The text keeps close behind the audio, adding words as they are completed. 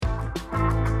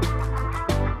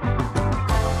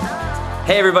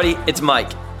Hey everybody, it's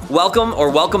Mike.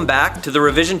 Welcome back to the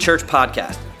Revision Church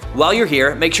podcast. While you're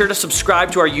here, make sure to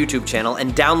subscribe to our YouTube channel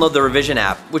and download the Revision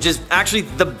app, which is actually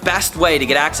the best way to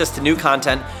get access to new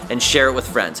content and share it with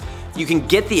friends. You can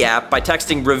get the app by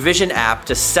texting Revision app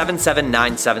to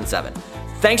 77977.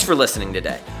 Thanks for listening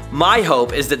today. My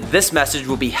hope is that this message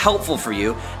will be helpful for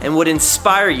you and would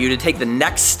inspire you to take the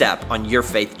next step on your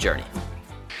faith journey.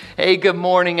 Hey, good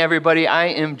morning, everybody. I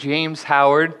am James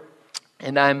Howard,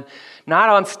 and I'm not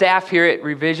on staff here at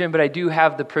Revision, but I do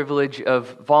have the privilege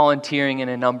of volunteering in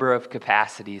a number of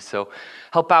capacities. So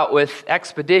help out with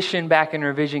Expedition back in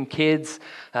Revision Kids,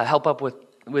 help up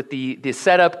with the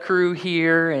setup crew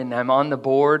here, and I'm on the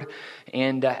board.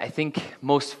 And I think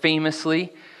most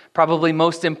famously, probably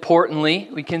most importantly,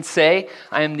 we can say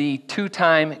I am the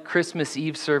two-time Christmas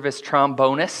Eve service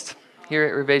trombonist here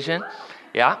at Revision.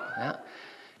 Yeah.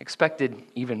 Expected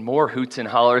even more hoots and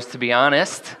hollers, to be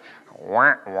honest.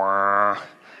 Wah, wah.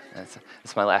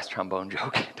 That's my last trombone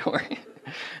joke, don't worry.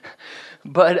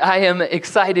 But I am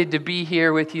excited to be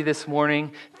here with you this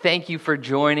morning. Thank you for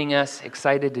joining us.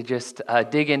 Excited to just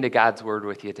dig into God's Word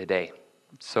with you today.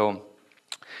 So,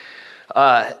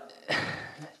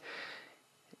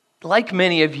 like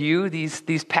many of you,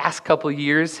 these past couple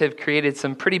years have created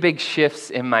some pretty big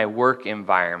shifts in my work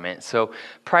environment. So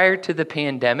prior to the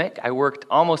pandemic, I worked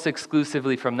almost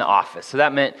exclusively from the office. So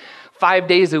that meant 5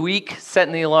 days a week,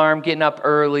 setting the alarm, getting up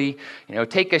early,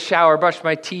 take a shower, brush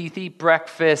my teeth, eat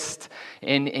breakfast,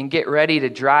 and get ready to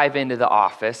drive into the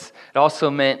office. It also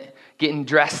meant getting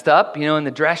dressed up, in the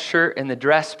dress shirt and the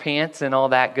dress pants and all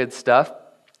that good stuff.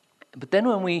 But then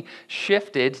when we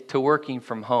shifted to working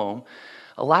from home,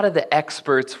 a lot of the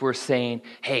experts were saying,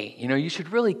 hey, you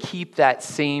should really keep that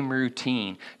same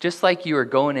routine. Just like you are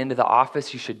going into the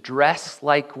office, you should dress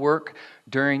like work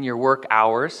during your work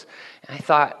hours. And I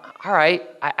thought, all right,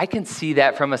 I can see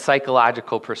that from a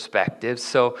psychological perspective.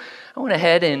 So I went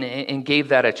ahead and gave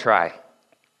that a try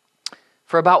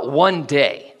for about one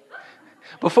day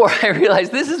before I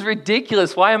realized this is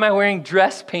ridiculous. Why am I wearing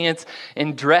dress pants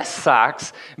and dress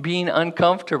socks being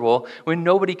uncomfortable when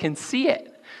nobody can see it?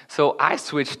 So I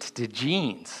switched to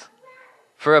jeans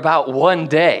for about one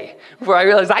day before I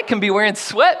realized I can be wearing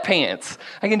sweatpants.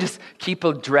 I can just keep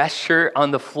a dress shirt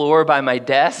on the floor by my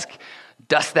desk,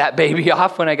 dust that baby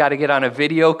off when I got to get on a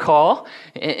video call,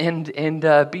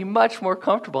 and be much more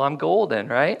comfortable. I'm golden,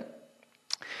 right?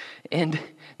 And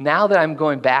now that I'm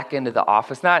going back into the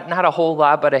office, not a whole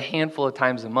lot, but a handful of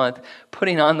times a month,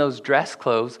 putting on those dress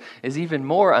clothes is even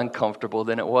more uncomfortable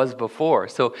than it was before.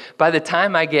 So by the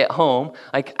time I get home,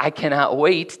 I cannot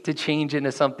wait to change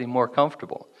into something more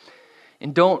comfortable.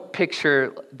 And don't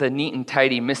picture the neat and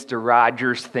tidy Mr.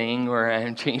 Rogers thing where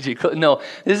I'm changing clothes. No,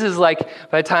 this is like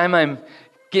by the time I'm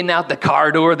getting out the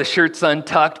car door, the shirt's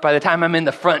untucked. By the time I'm in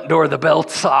the front door, the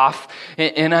belt's off.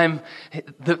 And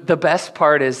the best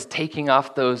part is taking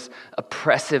off those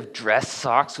oppressive dress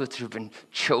socks, which have been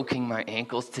choking my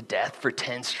ankles to death for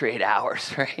 10 straight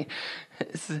hours, right?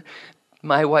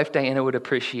 My wife, Diana, would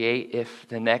appreciate if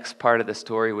the next part of the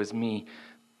story was me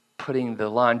putting the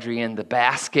laundry in the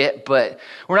basket, but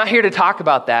we're not here to talk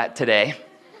about that today,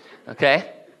 okay?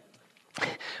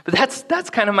 But that's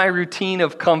kind of my routine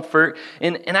of comfort,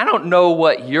 and I don't know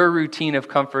what your routine of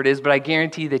comfort is, but I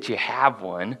guarantee that you have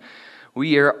one.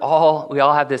 We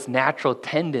all have this natural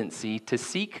tendency to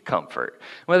seek comfort,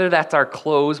 whether that's our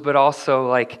clothes, but also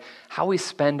like how we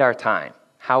spend our time,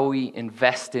 how we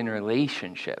invest in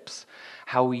relationships,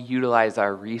 how we utilize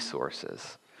our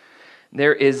resources.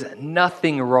 There is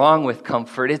nothing wrong with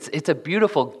comfort. It's a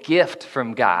beautiful gift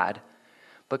from God,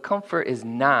 but comfort is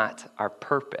not our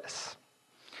purpose.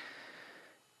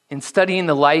 In studying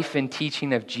the life and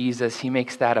teaching of Jesus, he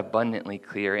makes that abundantly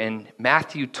clear. In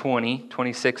Matthew 20,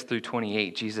 26 through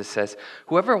 28, Jesus says,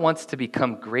 "Whoever wants to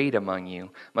become great among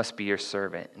you must be your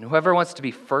servant, and whoever wants to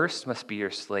be first must be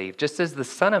your slave, just as the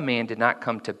Son of Man did not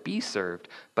come to be served,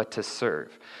 but to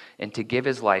serve, and to give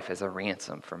his life as a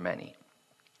ransom for many."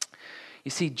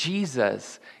 You see,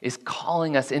 Jesus is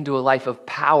calling us into a life of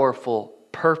powerful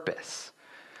purpose.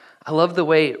 I love the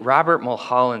way Robert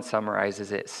Mulholland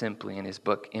summarizes it simply in his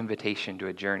book, Invitation to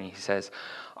a Journey. He says,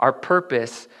 "Our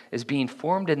purpose is being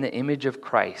formed in the image of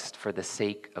Christ for the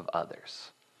sake of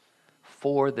others."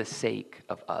 For the sake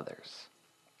of others.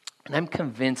 And I'm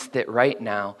convinced that right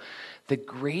now, the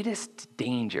greatest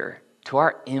danger to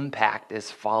our impact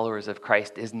as followers of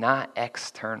Christ is not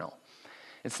external.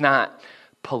 It's not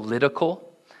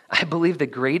political. I believe the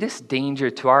greatest danger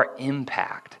to our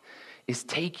impact is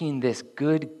taking this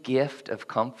good gift of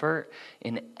comfort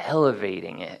and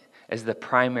elevating it as the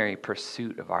primary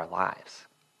pursuit of our lives.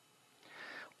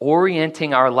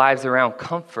 orienting our lives around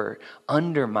comfort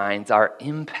undermines our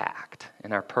impact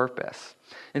and our purpose.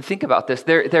 And think about this.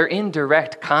 They're in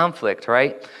direct conflict,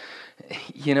 right?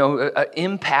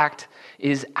 Impact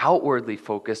is outwardly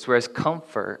focused, whereas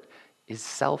comfort is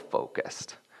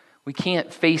self-focused. We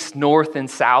can't face north and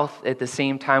south at the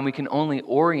same time. We can only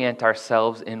orient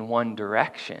ourselves in one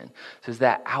direction. So is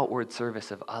that outward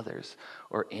service of others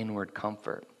or inward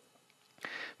comfort?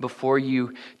 Before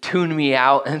you tune me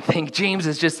out and think James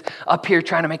is just up here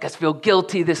trying to make us feel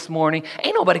guilty this morning,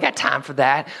 ain't nobody got time for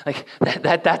that. Like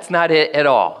that's not it at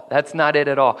all. That's not it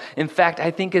at all. In fact,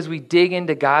 I think as we dig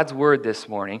into God's word this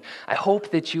morning, I hope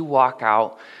that you walk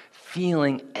out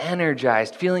feeling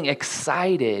energized, feeling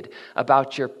excited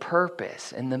about your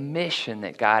purpose and the mission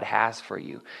that God has for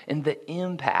you and the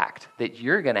impact that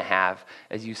you're going to have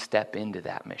as you step into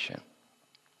that mission.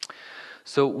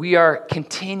 So we are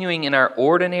continuing in our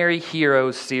Ordinary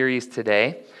Heroes series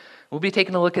today. We'll be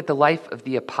taking a look at the life of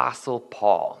the Apostle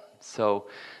Paul. So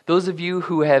those of you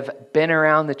who have been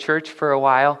around the church for a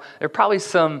while, there are probably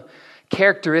some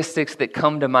characteristics that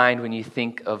come to mind when you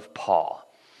think of Paul.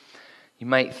 You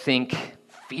might think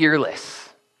fearless,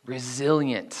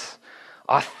 resilient,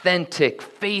 authentic,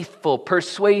 faithful,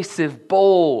 persuasive,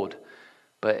 bold.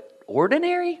 But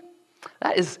ordinary?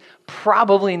 That is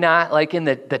probably not like in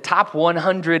the top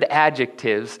 100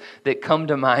 adjectives that come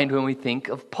to mind when we think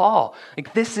of Paul.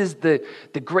 Like this is the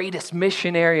greatest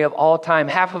missionary of all time.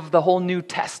 Half of the whole New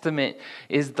Testament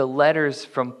is the letters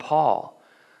from Paul.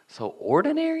 So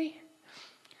ordinary?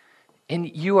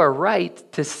 And you are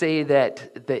right to say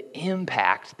that the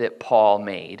impact that Paul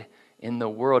made in the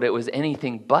world, it was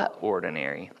anything but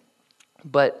ordinary.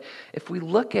 But if we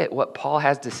look at what Paul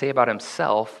has to say about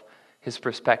himself, his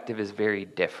perspective is very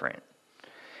different.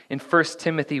 In 1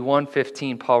 Timothy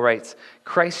 1:15, Paul writes,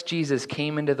 "Christ Jesus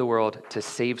came into the world to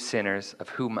save sinners, of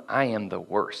whom I am the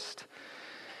worst."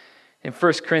 In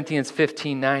 1 Corinthians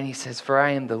 15:9, he says, "For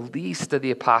I am the least of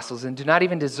the apostles and do not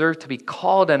even deserve to be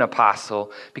called an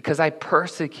apostle because I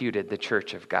persecuted the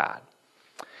church of God."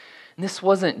 And this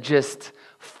wasn't just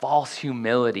false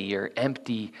humility or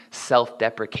empty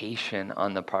self-deprecation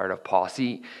on the part of Paul.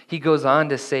 See, he goes on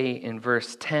to say in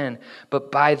verse 10,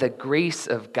 "But by the grace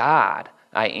of God,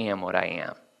 I am what I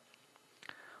am."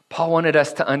 Paul wanted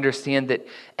us to understand that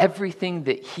everything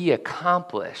that he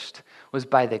accomplished was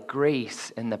by the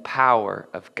grace and the power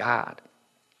of God.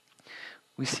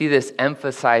 We see this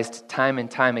emphasized time and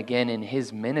time again in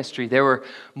his ministry. There were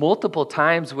multiple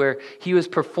times where he was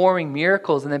performing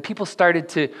miracles and then people started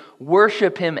to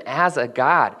worship him as a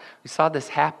god. We saw this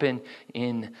happen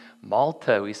in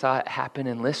Malta. We saw it happen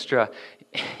in Lystra.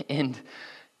 And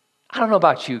I don't know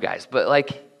about you guys, but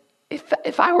like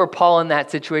if I were Paul in that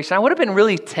situation, I would have been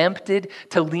really tempted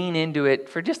to lean into it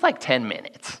for just like 10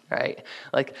 minutes, right?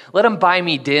 Like, let them buy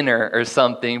me dinner or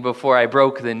something before I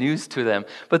broke the news to them.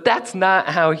 But that's not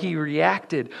how he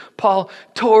reacted. Paul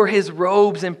tore his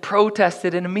robes and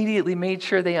protested and immediately made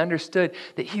sure they understood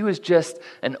that he was just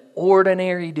an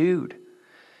ordinary dude,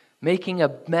 making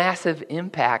a massive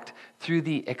impact through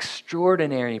the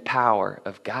extraordinary power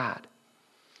of God.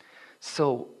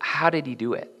 So how did he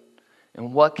do it?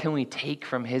 And what can we take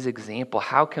from his example?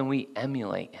 How can we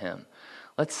emulate him?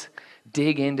 Let's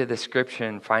dig into the scripture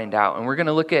and find out. And we're going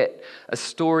to look at a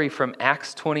story from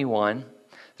Acts 21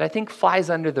 that I think flies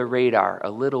under the radar a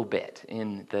little bit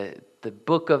in the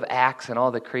book of Acts and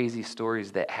all the crazy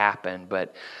stories that happen.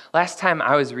 But last time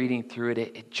I was reading through it,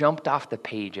 it jumped off the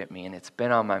page at me, and it's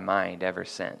been on my mind ever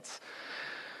since.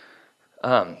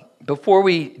 Before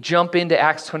we jump into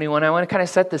Acts 21, I want to kind of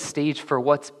set the stage for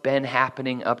what's been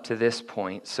happening up to this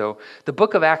point. So the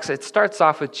book of Acts, it starts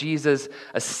off with Jesus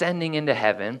ascending into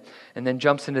heaven and then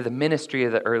jumps into the ministry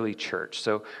of the early church.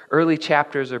 So early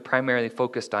chapters are primarily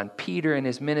focused on Peter and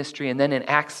his ministry. And then in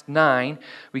Acts 9,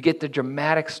 we get the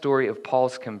dramatic story of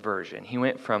Paul's conversion. He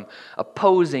went from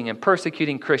opposing and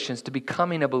persecuting Christians to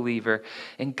becoming a believer,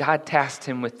 and God tasked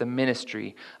him with the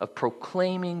ministry of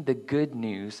proclaiming the good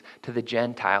news to the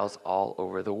Gentiles all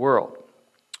over the world.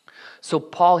 So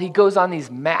Paul, he goes on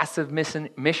these massive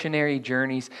missionary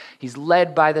journeys. He's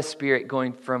led by the Spirit,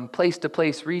 going from place to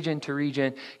place, region to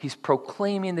region. He's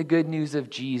proclaiming the good news of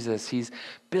Jesus. He's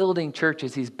building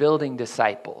churches. He's building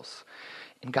disciples.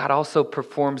 And God also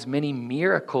performs many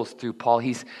miracles through Paul.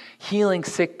 He's healing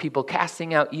sick people,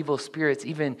 casting out evil spirits,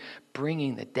 even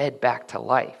bringing the dead back to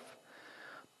life.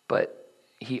 But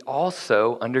he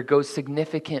also undergoes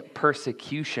significant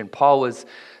persecution. Paul was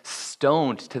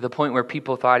stoned to the point where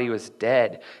people thought he was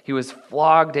dead. He was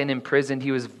flogged and imprisoned. He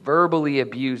was verbally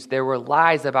abused. There were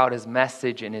lies about his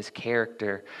message and his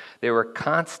character. There were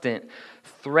constant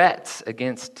threats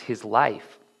against his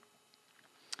life.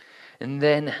 And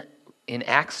then in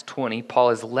Acts 20,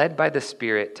 Paul is led by the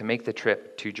Spirit to make the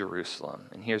trip to Jerusalem.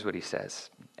 And here's what he says.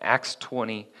 Acts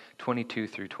 20, 22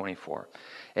 through 24.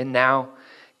 And now,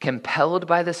 compelled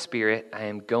by the Spirit, I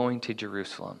am going to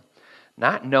Jerusalem,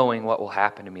 not knowing what will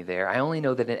happen to me there. I only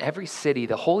know that in every city,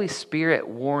 the Holy Spirit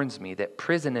warns me that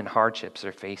prison and hardships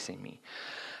are facing me.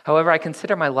 However, I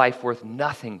consider my life worth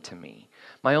nothing to me.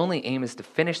 My only aim is to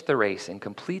finish the race and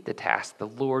complete the task the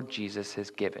Lord Jesus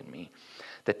has given me,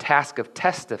 the task of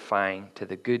testifying to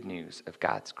the good news of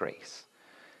God's grace.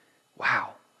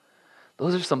 Wow.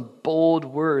 Those are some bold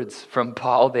words from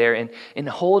Paul there, and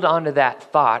hold on to that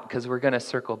thought because we're going to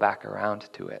circle back around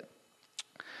to it.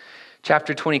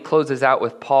 Chapter 20 closes out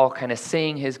with Paul kind of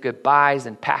saying his goodbyes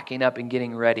and packing up and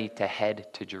getting ready to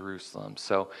head to Jerusalem.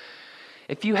 So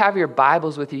if you have your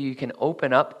Bibles with you, you can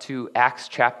open up to Acts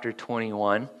chapter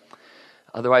 21.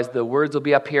 Otherwise, the words will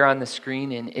be up here on the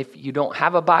screen. And if you don't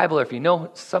have a Bible, or if you know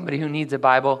somebody who needs a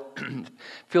Bible,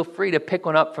 feel free to pick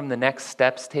one up from the Next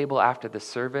Steps table after the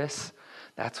service.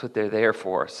 That's what they're there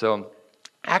for. So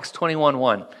Acts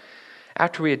 21:1.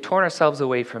 After we had torn ourselves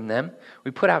away from them,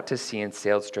 we put out to sea and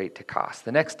sailed straight to Kos.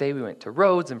 The next day we went to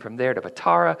Rhodes, and from there to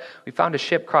Patara. We found a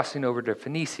ship crossing over to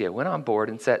Phoenicia, went on board,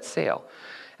 and set sail.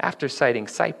 After sighting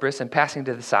Cyprus and passing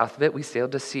to the south of it, we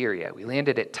sailed to Syria. We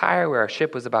landed at Tyre, where our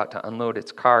ship was about to unload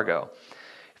its cargo.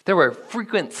 If there were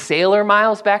frequent sailor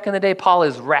miles back in the day, Paul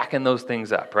is racking those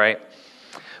things up, right?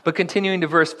 But continuing to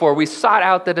verse 4, we sought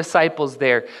out the disciples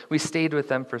there. We stayed with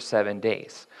them for 7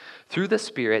 days. Through the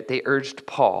Spirit, they urged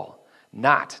Paul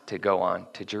not to go on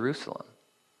to Jerusalem.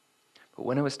 But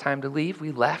when it was time to leave,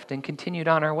 we left and continued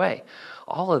on our way.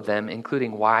 All of them,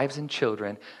 including wives and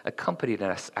children, accompanied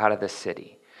us out of the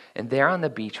city. And there on the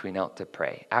beach we knelt to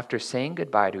pray. After saying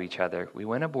goodbye to each other, we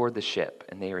went aboard the ship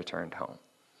and they returned home.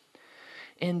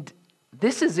 And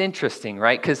this is interesting,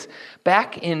 right? Because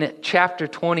back in chapter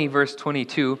 20, verse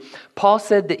 22, Paul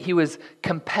said that he was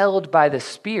compelled by the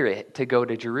Spirit to go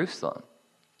to Jerusalem.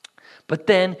 But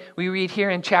then we read here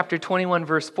in chapter 21,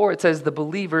 verse 4, it says the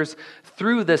believers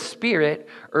through the Spirit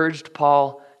urged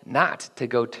Paul not to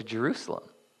go to Jerusalem.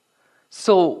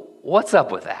 So what's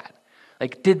up with that?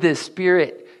 Like, did the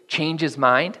Spirit change his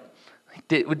mind?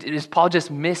 Is Paul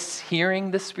just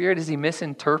mishearing the Spirit? Is he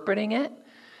misinterpreting it?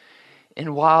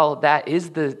 And while that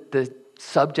is the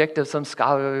subject of some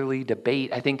scholarly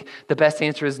debate, I think the best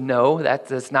answer is no,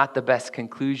 that's not the best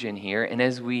conclusion here. And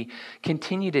as we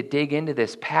continue to dig into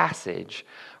this passage,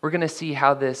 we're going to see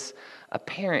how this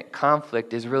apparent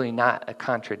conflict is really not a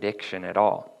contradiction at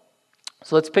all.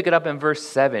 So let's pick it up in verse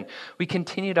 7. We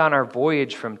continued on our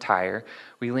voyage from Tyre.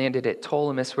 We landed at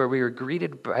Ptolemais, where we were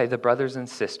greeted by the brothers and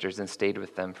sisters and stayed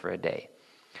with them for a day.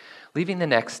 Leaving the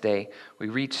next day, we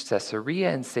reached Caesarea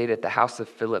and stayed at the house of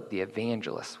Philip the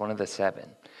evangelist, one of the 7.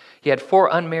 He had 4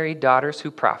 unmarried daughters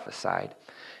who prophesied.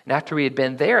 And after we had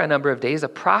been there a number of days, a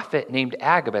prophet named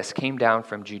Agabus came down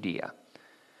from Judea.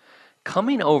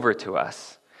 Coming over to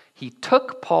us, he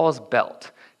took Paul's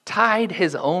belt, tied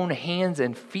his own hands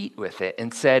and feet with it,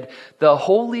 and said, "The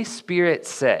Holy Spirit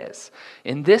says,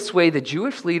 in this way the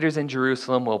Jewish leaders in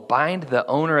Jerusalem will bind the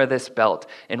owner of this belt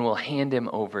and will hand him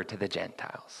over to the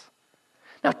Gentiles."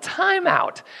 Now, time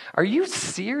out. Are you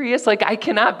serious? Like, I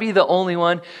cannot be the only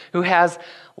one who has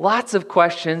lots of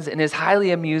questions and is highly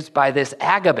amused by this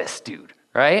Agabus dude,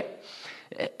 right?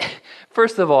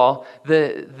 First of all,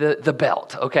 the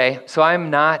belt, okay? So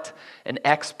I'm not an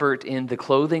expert in the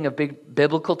clothing of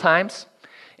biblical times,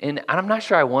 and I'm not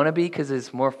sure I want to be because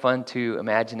it's more fun to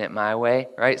imagine it my way,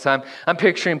 right? So I'm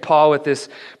picturing Paul with this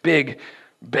big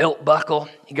belt buckle.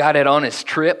 He got it on his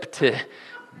trip to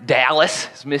Dallas,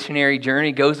 his missionary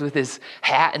journey, goes with his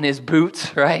hat and his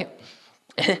boots, right?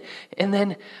 And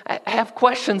then I have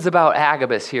questions about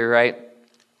Agabus here, right?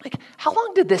 Like, how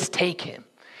long did this take him?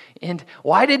 And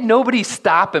why did nobody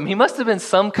stop him? He must have been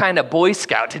some kind of Boy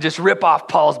Scout to just rip off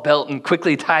Paul's belt and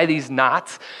quickly tie these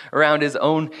knots around his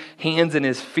own hands and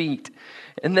his feet.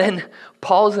 And then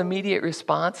Paul's immediate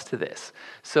response to this.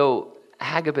 So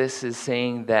Agabus is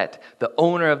saying that the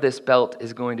owner of this belt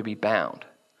is going to be bound.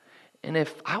 And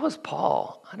if I was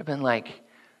Paul, I'd have been like,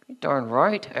 "You're darn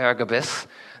right, Agabus.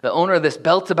 The owner of this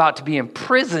belt's about to be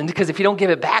imprisoned because if you don't give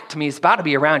it back to me, it's about to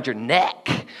be around your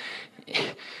neck."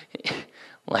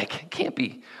 Like, I can't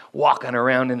be walking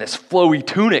around in this flowy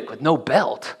tunic with no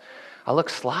belt. I look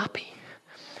sloppy.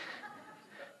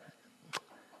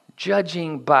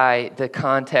 Judging by the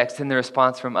context and the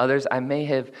response from others, I may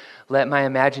have let my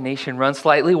imagination run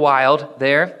slightly wild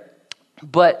there.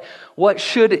 But what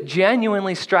should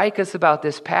genuinely strike us about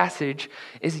this passage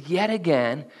is yet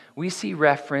again, we see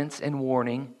reference and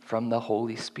warning from the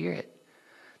Holy Spirit.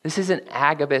 This isn't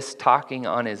Agabus talking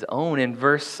on his own. In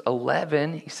verse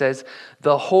 11, he says,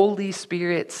 the Holy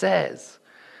Spirit says,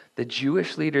 the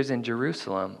Jewish leaders in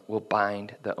Jerusalem will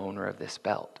bind the owner of this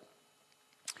belt.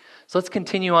 So let's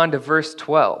continue on to verse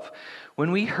 12.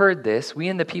 When we heard this, we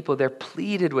and the people there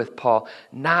pleaded with Paul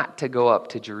not to go up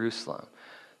to Jerusalem.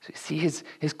 So you see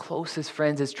his closest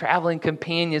friends, his traveling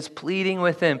companions pleading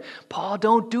with him. Paul,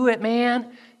 don't do it,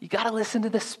 man. You got to listen to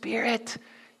the Spirit.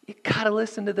 You got to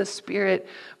listen to the Spirit.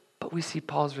 But we see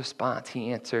Paul's response.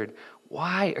 He answered,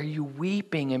 why are you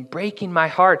weeping and breaking my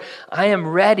heart? I am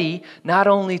ready not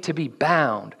only to be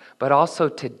bound, but also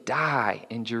to die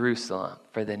in Jerusalem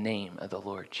for the name of the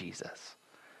Lord Jesus.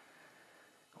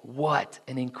 What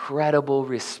an incredible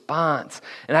response.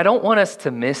 And I don't want us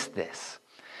to miss this,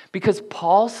 because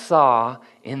Paul saw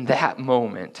in that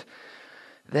moment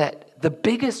that the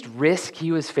biggest risk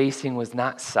he was facing was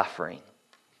not suffering.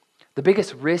 The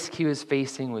biggest risk he was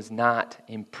facing was not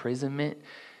imprisonment.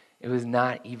 It was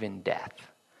not even death.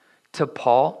 To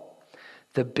Paul,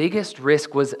 the biggest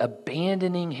risk was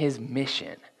abandoning his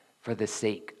mission for the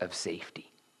sake of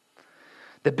safety.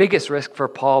 The biggest risk for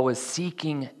Paul was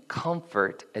seeking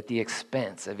comfort at the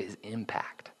expense of his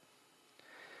impact.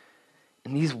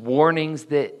 And these warnings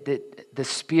that the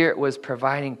Spirit was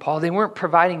providing Paul, they weren't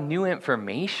providing new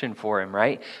information for him,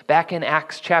 right? Back in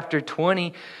Acts chapter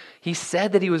 20, he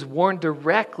said that he was warned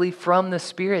directly from the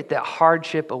Spirit that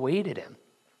hardship awaited him.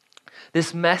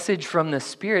 This message from the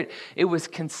Spirit, it was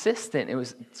consistent. It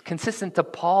was consistent to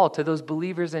Paul, to those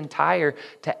believers in Tyre,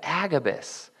 to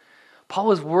Agabus. Paul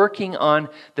was working on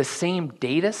the same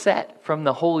data set from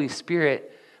the Holy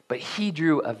Spirit, but he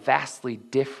drew a vastly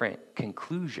different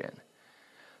conclusion.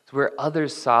 Where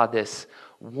others saw this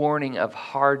warning of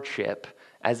hardship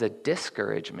as a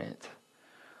discouragement,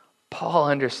 Paul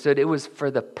understood it was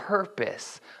for the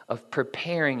purpose of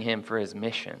preparing him for his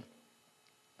mission.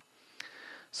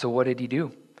 So what did he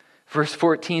do? Verse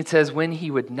 14 says, when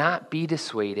he would not be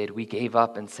dissuaded, we gave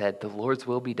up and said, the Lord's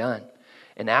will be done.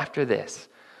 And after this,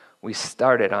 we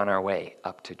started on our way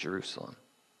up to Jerusalem.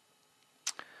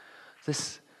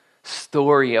 This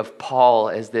story of Paul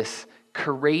as this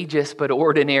courageous but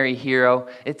ordinary hero,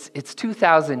 it's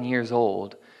 2,000 years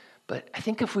old. But I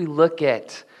think if we look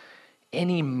at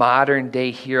any modern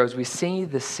day heroes, we see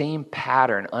the same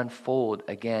pattern unfold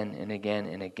again and again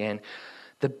and again.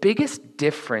 The biggest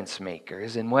difference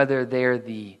makers, and whether they're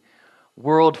the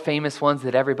world famous ones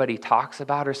that everybody talks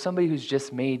about or somebody who's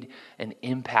just made an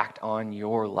impact on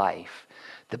your life,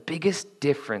 the biggest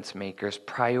difference makers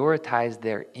prioritize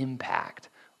their impact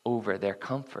over their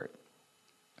comfort.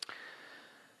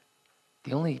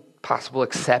 The only possible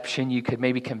exception you could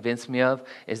maybe convince me of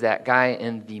is that guy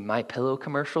in the MyPillow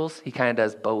commercials. He kind of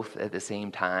does both at the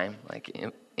same time,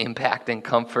 like impact and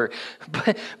comfort.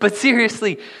 But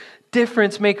seriously,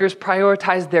 difference makers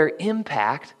prioritize their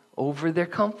impact over their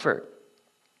comfort.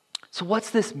 So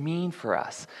what's this mean for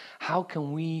us? How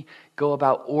can we go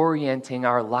about orienting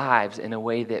our lives in a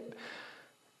way that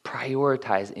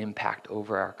prioritize impact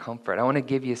over our comfort? I want to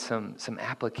give you some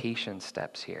application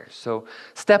steps here. So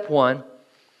step one,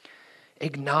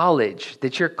 acknowledge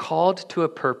that you're called to a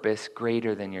purpose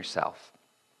greater than yourself.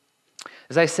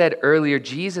 As I said earlier,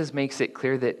 Jesus makes it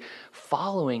clear that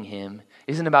following him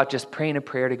isn't about just praying a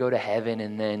prayer to go to heaven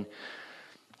and then,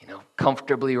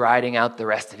 comfortably riding out the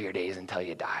rest of your days until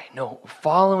you die. No,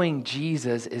 following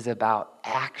Jesus is about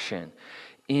action.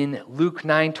 In Luke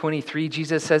 9:23,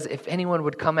 Jesus says, if anyone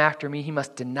would come after me, he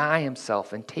must deny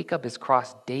himself and take up his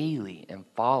cross daily and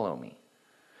follow me.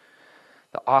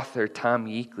 The author Tom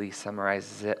Yeakley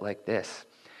summarizes it like this.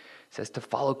 He says, to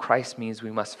follow Christ means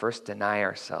we must first deny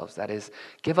ourselves. That is,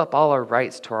 give up all our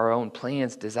rights to our own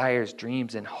plans, desires,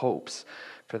 dreams, and hopes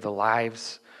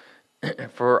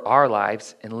for our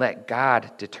lives, and let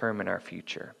God determine our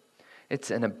future.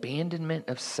 It's an abandonment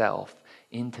of self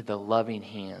into the loving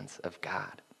hands of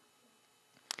God.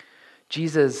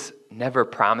 Jesus never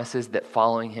promises that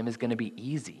following him is going to be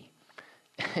easy.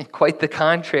 Quite the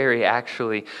contrary,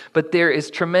 actually. But there is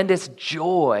tremendous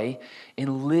joy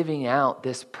in living out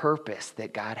this purpose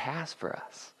that God has for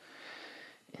us.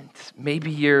 And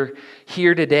maybe you're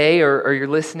here today or you're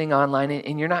listening online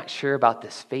and you're not sure about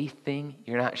this faith thing.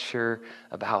 You're not sure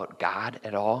about God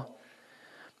at all.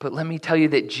 But let me tell you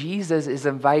that Jesus is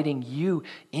inviting you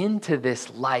into this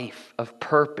life of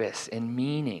purpose and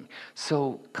meaning.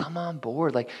 So come on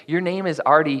board. Like, your name is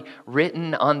already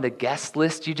written on the guest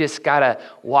list. You just got to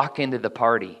walk into the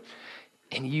party.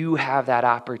 And you have that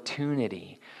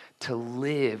opportunity to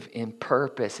live in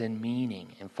purpose and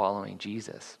meaning in following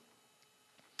Jesus.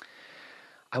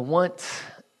 I want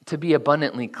to be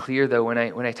abundantly clear, though, when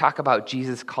I talk about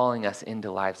Jesus calling us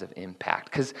into lives of impact,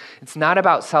 because it's not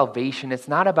about salvation. It's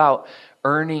not about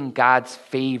earning God's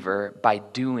favor by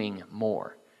doing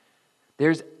more.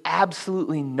 There's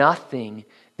absolutely nothing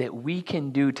that we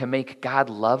can do to make God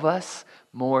love us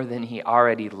more than he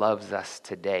already loves us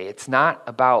today. It's not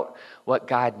about what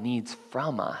God needs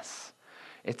from us.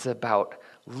 It's about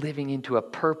living into a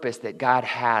purpose that God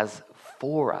has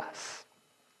for us.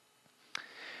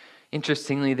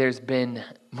 Interestingly, there's been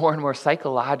more and more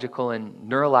psychological and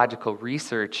neurological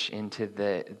research into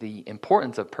the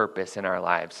importance of purpose in our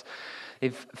lives.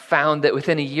 They've found that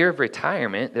within a year of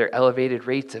retirement, there are elevated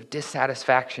rates of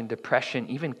dissatisfaction, depression,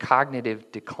 even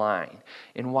cognitive decline.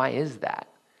 And why is that?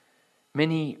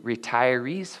 Many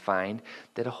retirees find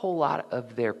that a whole lot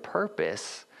of their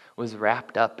purpose was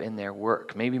wrapped up in their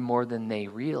work, maybe more than they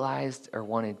realized or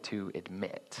wanted to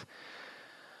admit.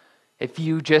 If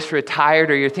you just retired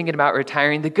or you're thinking about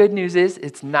retiring, the good news is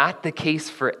it's not the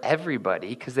case for everybody,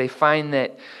 because they find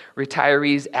that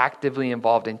retirees actively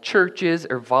involved in churches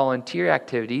or volunteer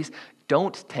activities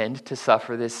don't tend to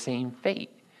suffer this same fate.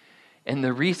 And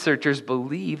the researchers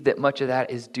believe that much of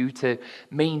that is due to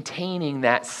maintaining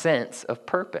that sense of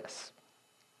purpose.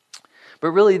 But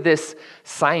really, this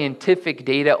scientific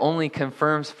data only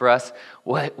confirms for us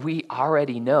what we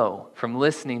already know from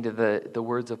listening to the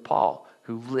words of Paul,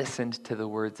 who listened to the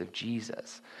words of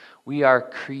Jesus. We are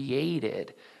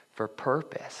created for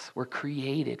purpose. We're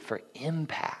created for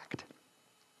impact.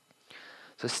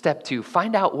 So step 2,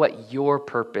 find out what your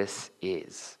purpose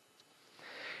is.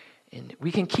 And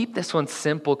we can keep this one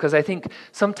simple, because I think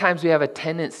sometimes we have a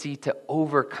tendency to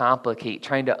overcomplicate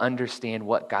trying to understand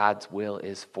what God's will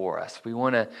is for us. We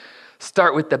want to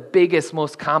start with the biggest,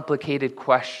 most complicated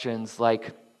questions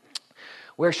like,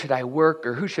 where should I work,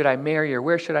 or who should I marry, or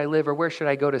where should I live, or where should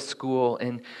I go to school?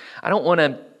 And I don't want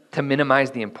to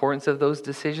minimize the importance of those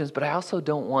decisions, but I also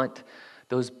don't want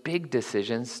those big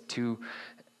decisions to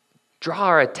draw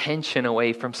our attention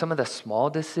away from some of the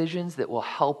small decisions that will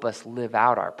help us live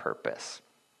out our purpose.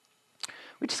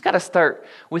 We just got to start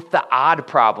with the odd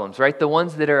problems, right? The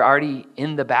ones that are already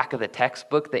in the back of the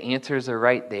textbook. The answers are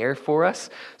right there for us.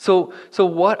 So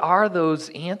what are those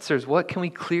answers? What can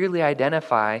we clearly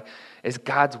identify as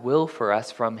God's will for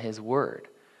us from his word?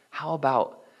 How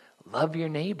about love your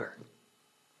neighbor?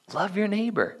 Love your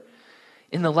neighbor.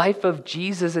 In the life of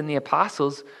Jesus and the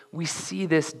apostles, we see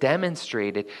this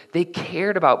demonstrated. They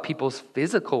cared about people's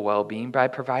physical well-being by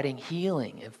providing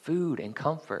healing and food and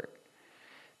comfort.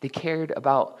 They cared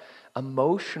about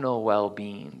emotional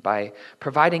well-being by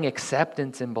providing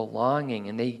acceptance and belonging,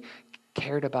 and they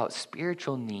cared about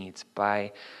spiritual needs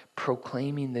by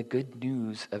proclaiming the good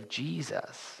news of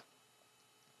Jesus.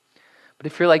 But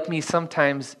if you're like me,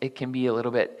 sometimes it can be a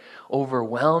little bit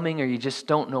overwhelming, or you just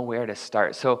don't know where to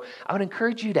start. So I would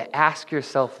encourage you to ask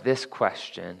yourself this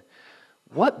question: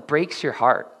 what breaks your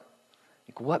heart?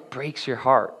 Like, what breaks your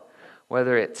heart?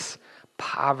 Whether it's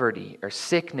poverty or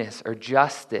sickness or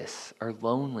justice or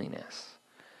loneliness.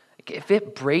 If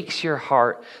it breaks your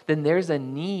heart, then there's a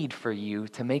need for you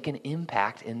to make an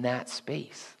impact in that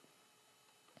space.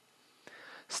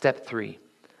 Step 3,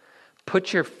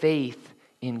 put your faith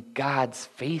in God's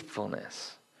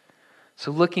faithfulness. So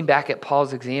looking back at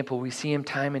Paul's example, we see him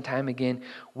time and time again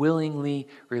willingly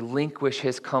relinquish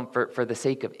his comfort for the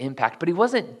sake of impact. But he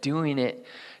wasn't doing it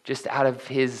just out of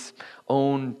his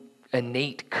own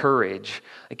innate courage.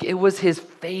 Like, it was his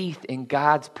faith in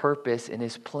God's purpose and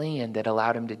his plan that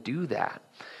allowed him to do that.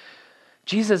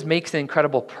 Jesus makes an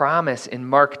incredible promise in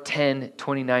Mark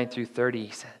 10:29-30.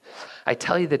 He said, "I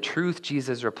tell you the truth,"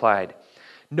 Jesus replied.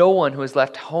 "No one who has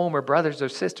left home or brothers or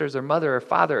sisters or mother or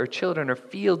father or children or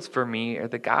fields for me or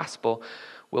the gospel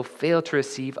will fail to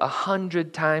receive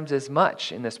 100 times as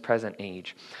much in this present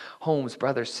age. Homes,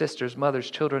 brothers, sisters, mothers,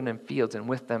 children, and fields, and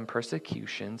with them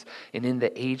persecutions, and in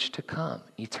the age to come,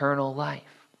 eternal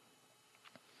life."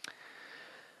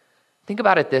 Think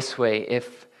about it this way.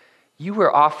 If you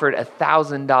were offered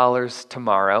 $1,000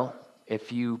 tomorrow,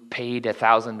 if you paid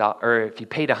 $1,000, or if you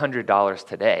paid $100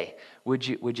 today, would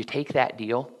you take that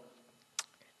deal?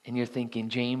 And you're thinking,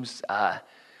 James,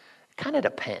 kind of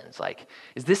depends. Like,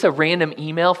 is this a random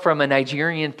email from a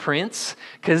Nigerian prince?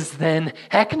 Because then,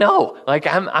 heck no. Like,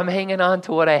 I'm hanging on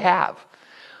to what I have.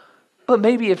 But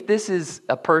maybe if this is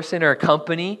a person or a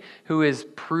company who is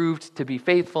proved to be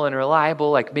faithful and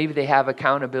reliable, like maybe they have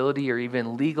accountability or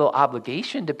even legal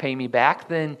obligation to pay me back,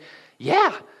 then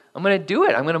yeah, I'm going to do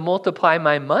it. I'm going to multiply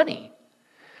my money.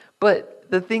 But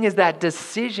the thing is, that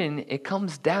decision, it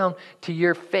comes down to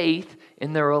your faith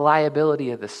in the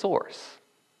reliability of the source.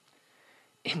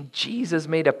 And Jesus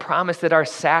made a promise that our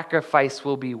sacrifice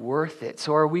will be worth it.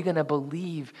 So are we going to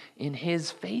believe in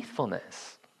his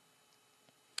faithfulness?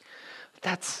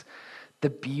 That's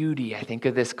the beauty, I think,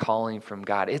 of this calling from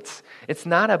God. It's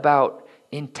not about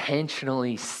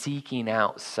intentionally seeking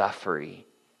out suffering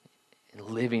and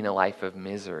living a life of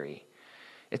misery.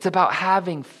 It's about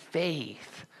having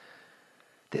faith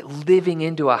that living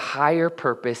into a higher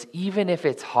purpose, even if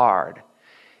it's hard,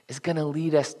 is going to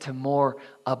lead us to more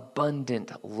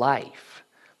abundant life,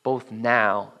 both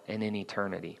now and in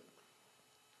eternity.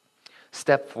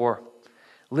 Step 4,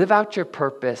 live out your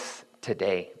purpose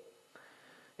today.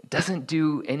 It doesn't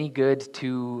do any good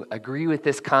to agree with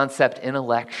this concept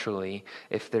intellectually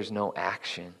if there's no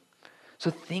action. So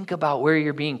think about where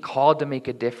you're being called to make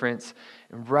a difference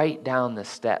and write down the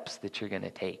steps that you're going to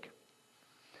take.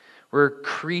 We're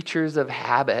creatures of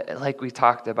habit, like we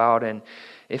talked about, and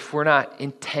if we're not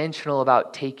intentional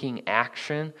about taking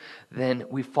action, then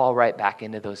we fall right back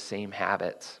into those same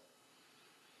habits.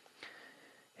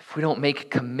 If we don't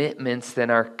make commitments, then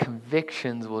our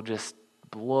convictions will just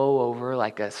blow over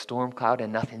like a storm cloud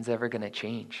and nothing's ever going to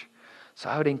change. So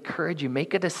I would encourage you,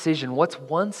 make a decision. What's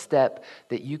one step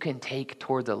that you can take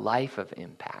towards a life of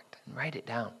impact? And write it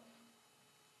down.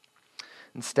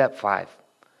 And step 5,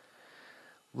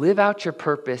 live out your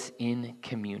purpose in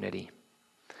community.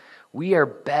 We are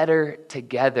better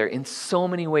together. In so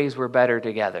many ways, we're better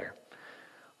together.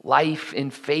 Life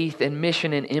and faith and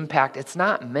mission and impact, it's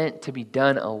not meant to be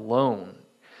done alone.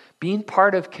 Being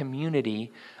part of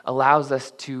community allows us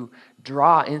to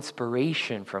draw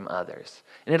inspiration from others,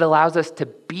 and it allows us to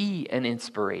be an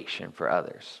inspiration for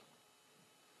others.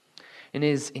 In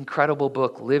his incredible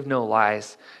book, Live No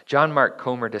Lies, John Mark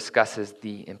Comer discusses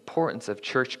the importance of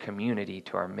church community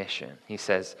to our mission. He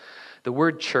says, the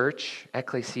word church,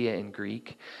 ekklesia in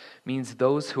Greek, means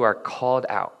those who are called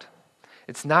out.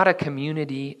 It's not a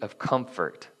community of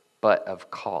comfort, but of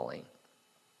calling.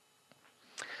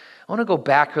 I want to go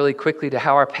back really quickly to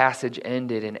how our passage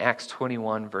ended in Acts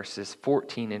 21, verses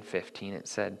 14 and 15. It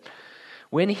said,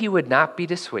 when he would not be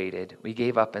dissuaded, we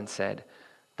gave up and said,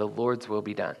 the Lord's will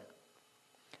be done.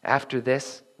 After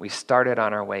this, we started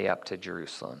on our way up to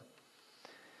Jerusalem.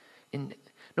 And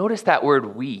notice that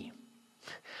word we.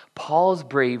 Paul's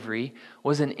bravery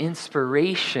was an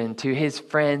inspiration to his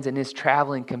friends and his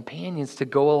traveling companions to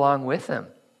go along with him.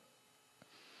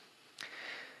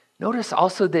 Notice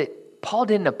also that Paul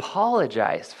didn't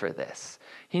apologize for this.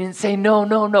 He didn't say,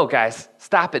 no, guys,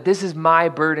 stop it. This is my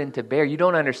burden to bear. You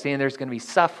don't understand there's going to be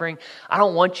suffering. I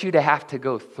don't want you to have to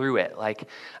go through it. Like,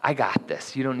 I got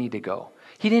this. You don't need to go.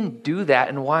 He didn't do that,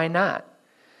 and why not?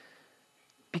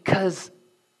 Because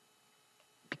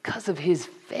of his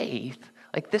faith,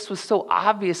 like this was so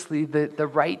obviously the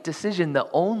right decision, the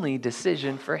only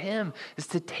decision for him is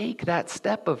to take that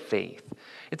step of faith.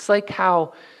 It's like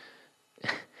how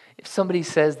if somebody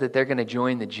says that they're going to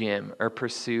join the gym or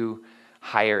pursue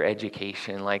higher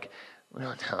education, like,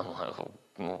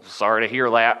 well, sorry to hear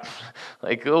that.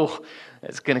 Like, oh,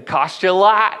 it's going to cost you a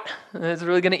lot. It's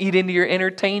really going to eat into your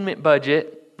entertainment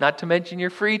budget, not to mention your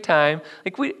free time.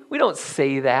 Like, we don't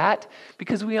say that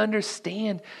because we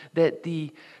understand that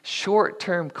the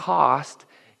short-term cost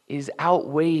is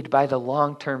outweighed by the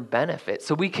long-term benefit.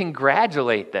 So we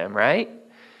congratulate them, right?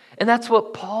 And that's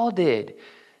what Paul did.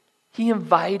 He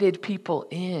invited people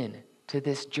in to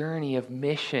this journey of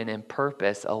mission and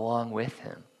purpose along with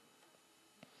him.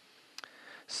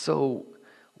 So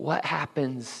what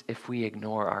happens if we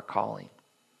ignore our calling?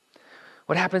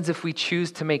 What happens if we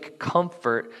choose to make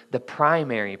comfort the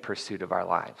primary pursuit of our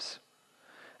lives?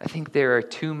 I think there are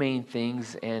two main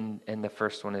things, and the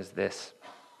first one is this.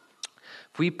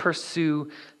 If we pursue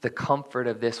the comfort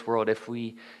of this world, if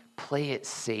we play it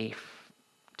safe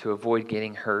to avoid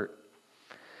getting hurt,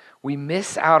 we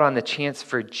miss out on the chance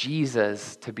for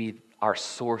Jesus to be our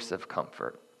source of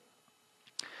comfort.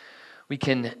 We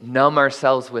can numb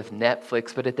ourselves with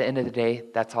Netflix, but at the end of the day,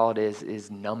 that's all it is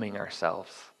numbing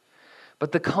ourselves.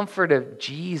 But the comfort of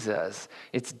Jesus,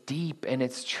 it's deep and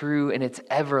it's true and it's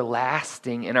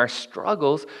everlasting, and our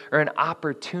struggles are an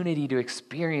opportunity to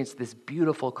experience this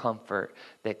beautiful comfort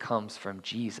that comes from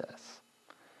Jesus.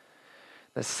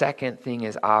 The second thing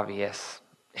is obvious.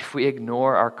 If we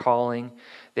ignore our calling,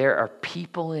 there are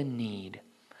people in need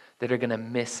that are going to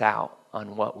miss out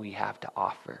on what we have to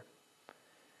offer.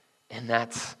 And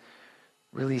that's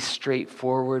really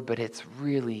straightforward, but it's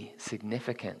really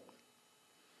significant.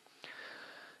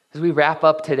 As we wrap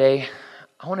up today,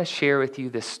 I want to share with you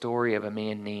the story of a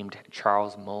man named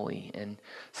Charles Mulley. And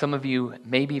some of you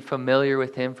may be familiar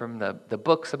with him from the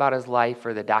books about his life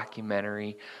or the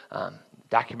documentary.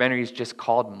 Documentary is just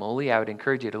called Mulley. I would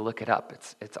encourage you to look it up.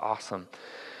 It's awesome.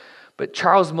 But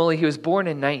Charles Mulley, he was born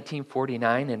in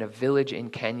 1949 in a village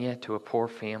in Kenya to a poor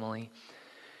family.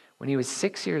 When he was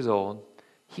 6 years old,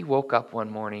 he woke up one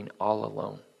morning all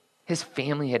alone. His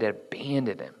family had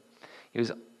abandoned him. He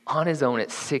was on his own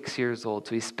at 6 years old,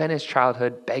 so he spent his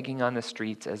childhood begging on the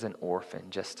streets as an orphan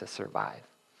just to survive.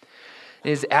 In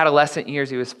his adolescent years,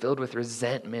 he was filled with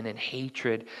resentment and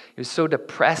hatred. He was so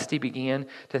depressed, he began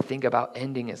to think about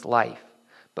ending his life.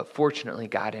 But fortunately,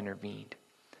 God intervened.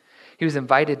 He was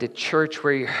invited to church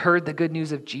where he heard the good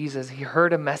news of Jesus. He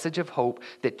heard a message of hope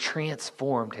that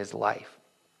transformed his life.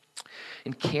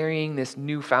 And carrying this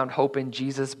newfound hope in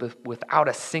Jesus without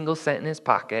a single cent in his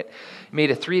pocket, he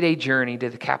made a 3-day journey to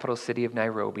the capital city of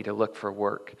Nairobi to look for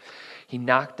work. He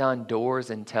knocked on doors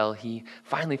until he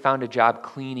finally found a job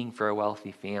cleaning for a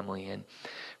wealthy family. And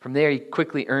from there, he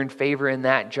quickly earned favor in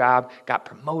that job, got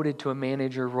promoted to a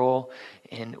manager role,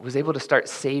 and was able to start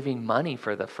saving money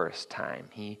for the first time.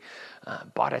 He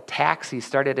bought a taxi,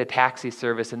 started a taxi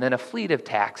service, and then a fleet of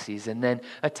taxis, and then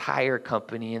a tire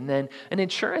company, and then an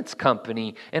insurance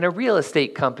company, and a real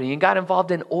estate company, and got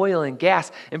involved in oil and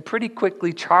gas. And pretty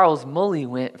quickly, Charles Mulley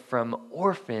went from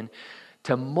orphan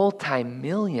to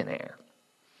multimillionaire.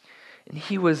 And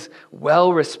he was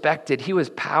well respected, he was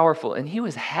powerful, and he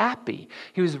was happy.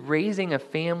 He was raising a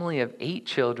family of 8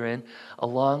 children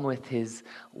along with his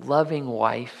loving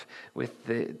wife, with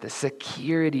the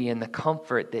security and the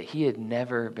comfort that he had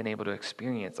never been able to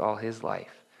experience all his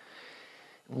life.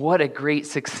 What a great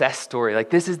success story.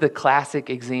 Like, this is the classic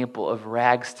example of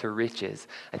rags to riches.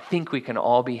 I think we can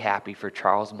all be happy for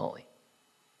Charles Mulley.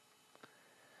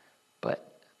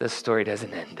 But the story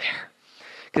doesn't end there.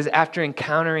 Because after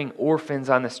encountering orphans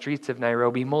on the streets of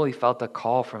Nairobi, Mulley felt a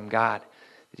call from God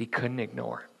that he couldn't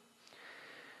ignore.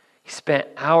 He spent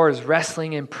hours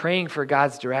wrestling and praying for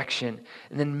God's direction,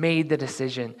 and then made the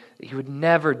decision that he would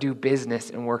never do business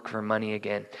and work for money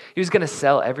again. He was going to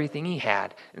sell everything he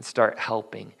had and start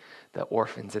helping the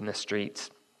orphans in the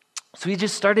streets. So he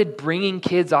just started bringing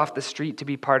kids off the street to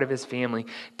be part of his family.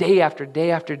 Day after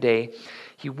day after day,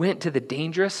 he went to the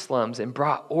dangerous slums and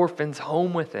brought orphans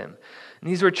home with him. And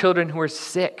these were children who were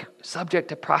sick, subject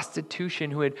to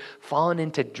prostitution, who had fallen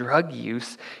into drug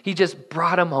use. He just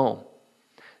brought them home,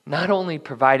 not only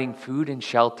providing food and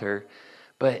shelter,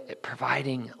 but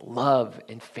providing love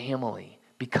and family,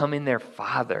 becoming their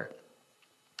father.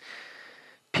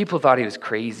 People thought he was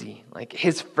crazy. Like,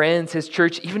 his friends, his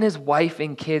church, even his wife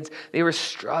and kids, they were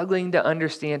struggling to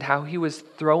understand how he was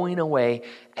throwing away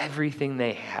everything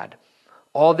they had,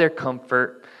 all their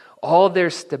comfort, all their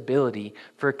stability,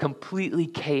 for a completely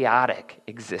chaotic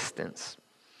existence.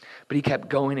 But he kept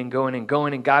going and going and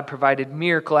going, and God provided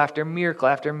miracle after miracle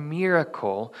after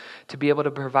miracle to be able to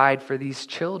provide for these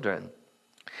children.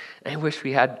 And I wish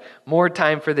we had more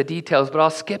time for the details, but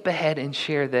I'll skip ahead and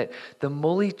share that the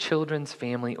Mulley Children's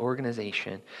Family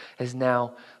Organization has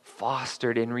now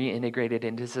fostered and reintegrated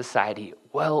into society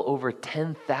well over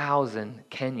 10,000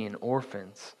 Kenyan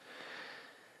orphans.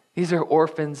 These are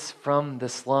orphans from the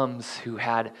slums who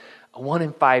had a 1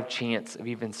 in 5 chance of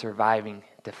even surviving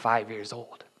to 5 years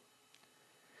old.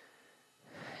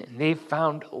 And they've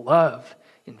found love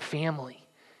in family,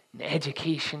 in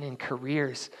education, and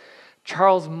careers.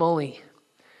 Charles Mulley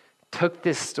took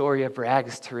this story of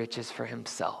rags to riches for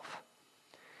himself,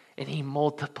 and he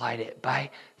multiplied it by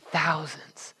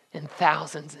thousands and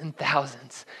thousands and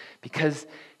thousands, because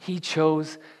he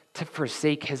chose to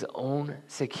forsake his own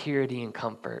security and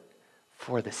comfort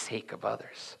for the sake of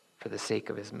others, for the sake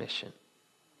of his mission.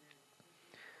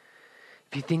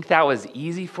 If you think that was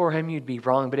easy for him, you'd be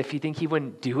wrong. But if you think he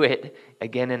wouldn't do it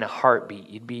again in a heartbeat,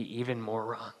 you'd be even more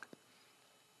wrong.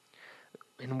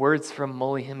 In words from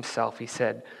Mulley himself, he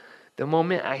said, "The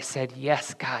moment I said,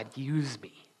 'Yes, God, use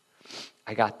me,'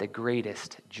 I got the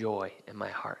greatest joy in my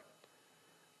heart."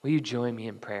 Will you join me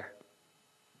in prayer?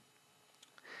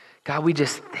 God, we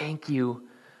just thank you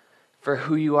for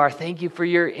who you are. Thank you for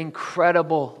your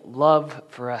incredible love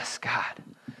for us, God.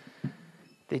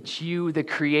 That you, the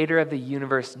creator of the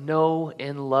universe, know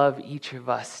and love each of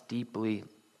us deeply.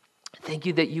 Thank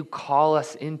you that you call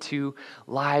us into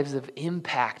lives of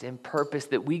impact and purpose,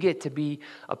 that we get to be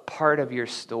a part of your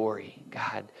story,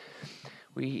 God.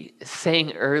 We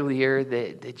sang earlier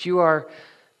that you are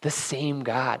the same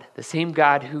God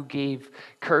who gave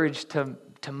courage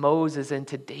to Moses and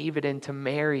to David and to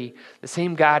Mary, the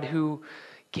same God who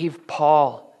gave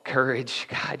Paul courage.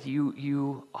 God,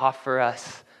 you offer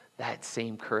us that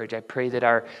same courage. I pray that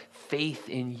our faith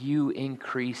in you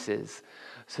increases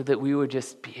so that we would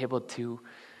just be able to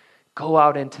go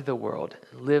out into the world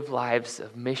and live lives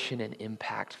of mission and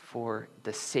impact for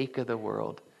the sake of the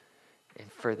world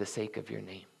and for the sake of your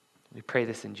name. We pray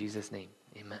this in Jesus' name.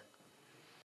 Amen.